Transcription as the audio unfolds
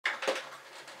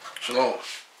Shalom.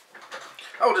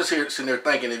 I was just here sitting there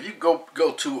thinking, if you go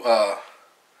to I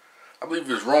believe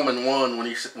it's Romans 1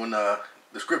 when the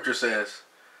scripture says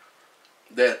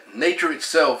that nature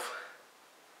itself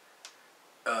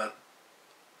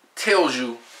tells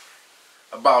you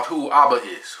about who Abba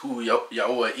is, who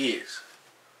Yahweh is.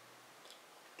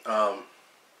 The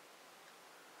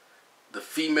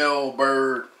female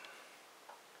bird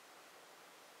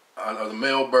or the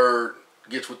male bird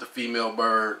gets with the female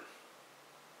bird,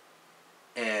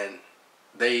 and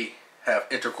they have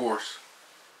intercourse,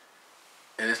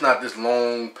 and it's not this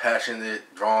long, passionate,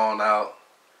 drawn out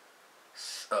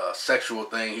sexual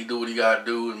thing. He do what he gotta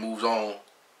do and moves on.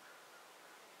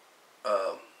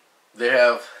 They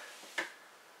have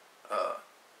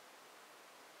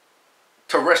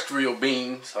terrestrial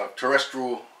beings,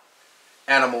 terrestrial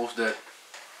animals that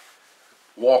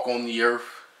walk on the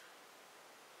earth,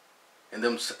 and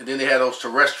then they have those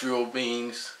terrestrial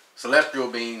beings, celestial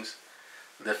beings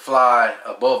that fly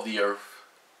above the earth.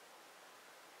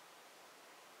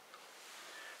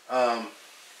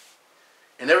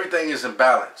 And everything is in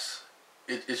balance.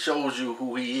 It shows you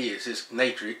who he is, his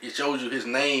nature. It shows you his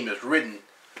name is written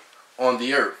on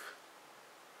the earth.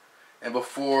 And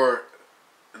before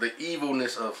the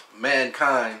evilness of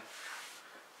mankind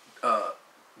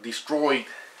destroyed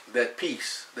that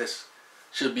peace that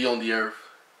should be on the earth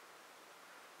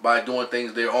by doing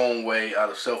things their own way out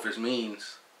of selfish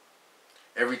means,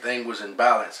 everything was in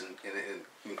balance and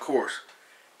in course.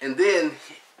 And then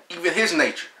even his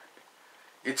nature,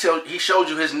 he showed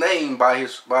you his name by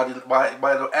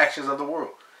the actions of the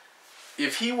world.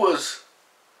 If he was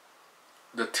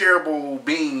the terrible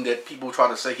being that people try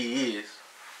to say he is,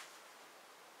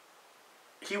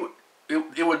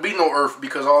 it would be no earth,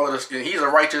 because all of this, he's a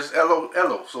righteous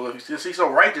Elo. So since he's so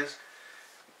righteous,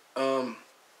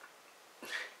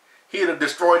 he'd have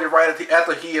destroyed it right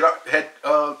after he had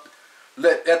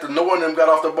after Noah and them got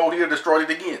off the boat. He'd have destroyed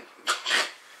it again.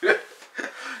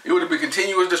 It would have been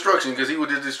continuous destruction, because he would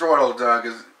just destroy it all the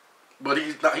time. But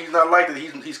he's not like that.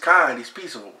 He's kind. He's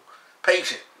peaceable,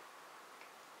 patient.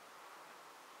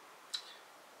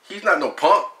 He's not no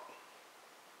punk.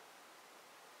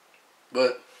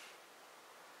 But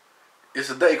it's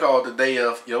a day called the Day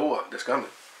of Yahuwah that's coming.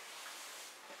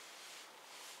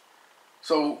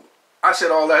 So I said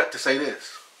all that to say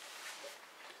this.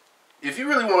 If you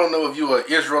really want to know if you're an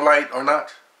Israelite or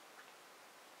not,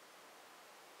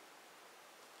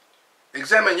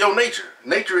 examine your nature.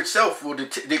 Nature itself will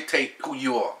dictate who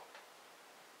you are.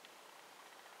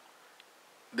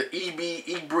 The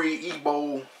Ibhri,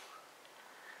 Igbo,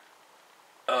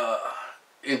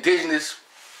 Indigenous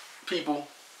people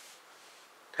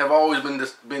have always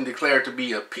been declared to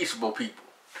be a peaceable people,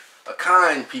 a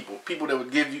kind people, people that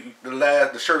would give you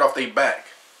the shirt off their back.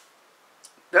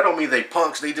 That don't mean they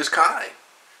punks, they just kind.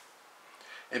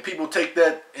 And people take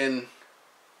that, and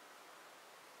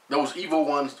those evil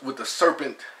ones with the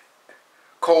serpent,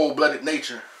 cold-blooded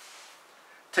nature,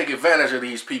 take advantage of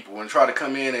these people and try to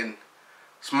come in and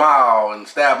smile and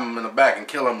stab them in the back and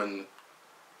kill them and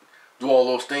do all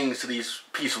those things to these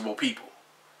peaceable people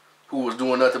who was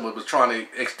doing nothing but was trying to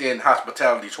extend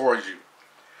hospitality towards you.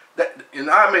 And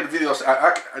I made a video.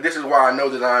 This is why I know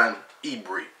that I'm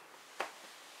Ibhri,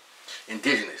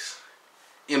 Indigenous,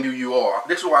 M-U-R.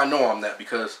 This is why I know I'm that,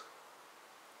 because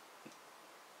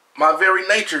my very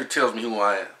nature tells me who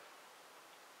I am.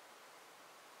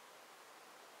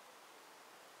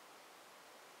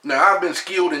 Now, I've been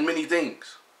skilled in many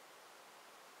things,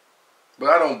 but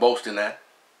I don't boast in that.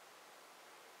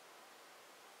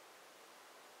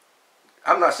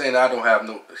 I'm not saying that I don't have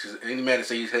no, any man that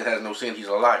says he has no sin, he's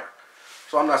a liar.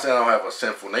 So I'm not saying I don't have a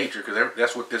sinful nature, because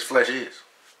that's what this flesh is.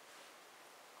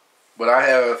 But I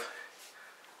have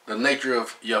the nature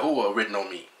of Yahuwah written on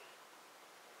me.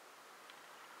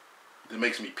 It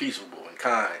makes me peaceable and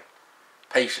kind,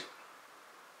 patient,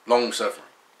 long-suffering.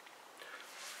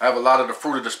 I have a lot of the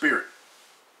fruit of the Spirit.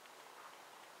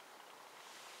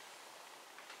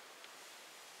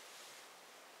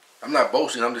 I'm not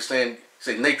boasting. I'm just saying,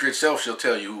 nature itself shall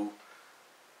tells you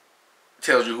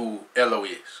who Elo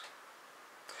is.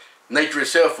 Nature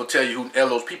itself will tell you who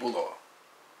Elo's people are.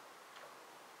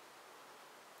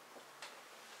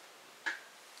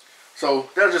 So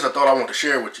that's just a thought I want to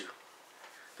share with you,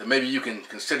 that maybe you can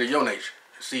consider your nature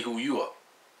and see who you are.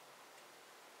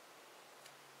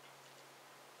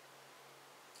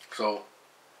 So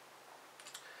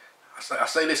I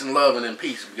say this in love and in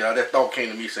peace, because that thought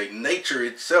came to me. Say nature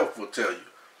itself will tell you.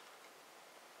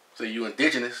 So you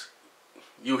Indigenous,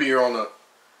 you here on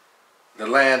the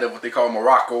land of what they call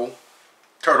Morocco,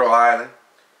 Turtle Island,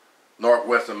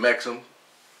 northwest of Mexico,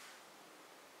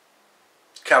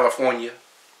 California,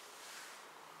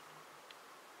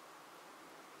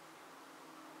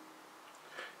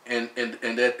 and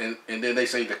then they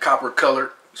say the copper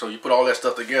colored. So you put all that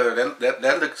stuff together.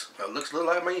 That looks a little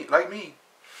like me.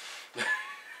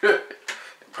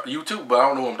 You too, but I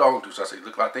don't know who I'm talking to. So I say,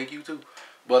 look, I think you too.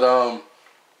 But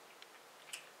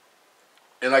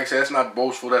and like I said, that's not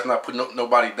boastful. That's not putting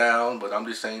nobody down. But I'm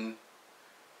just saying,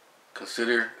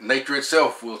 consider nature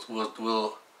itself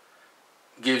will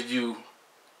give you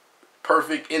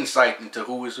perfect insight into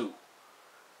who is who,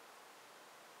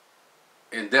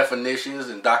 and definitions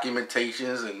and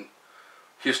documentations and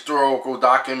historical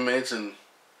documents, and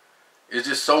it's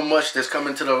just so much that's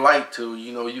coming to the light to,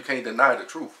 you can't deny the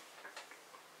truth.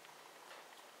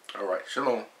 All right,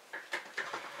 shalom.